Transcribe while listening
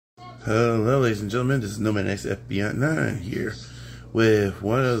Hello, ladies and gentlemen. This is Nomad X Beyond 9 here with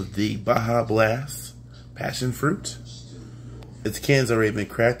one of the Baja Blast passion fruit. Its can's already been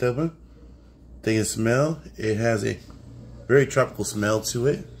cracked open. Take a smell. It has a very tropical smell to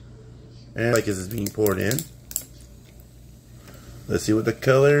it, and like it's being poured in. Let's see what the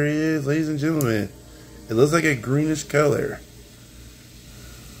color is, ladies and gentlemen. It looks like a greenish color.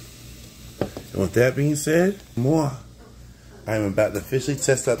 And with that being said, moi. I'm about to officially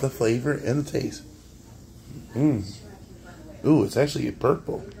test out the flavor and the taste. Ooh, it's actually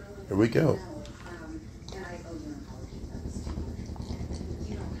purple. Here we go.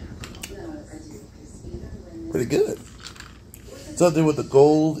 Pretty good. Something with the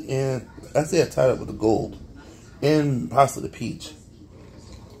gold and I say I tied up with the gold and possibly the peach.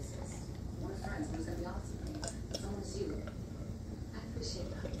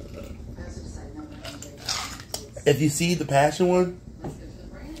 If you see the passion one,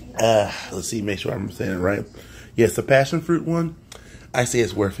 let's see, make sure I'm saying it right. Yes, the passion fruit one, I say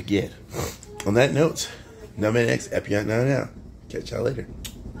it's worth a get. On that note, Nomad X Beyond 9 out. Catch y'all later.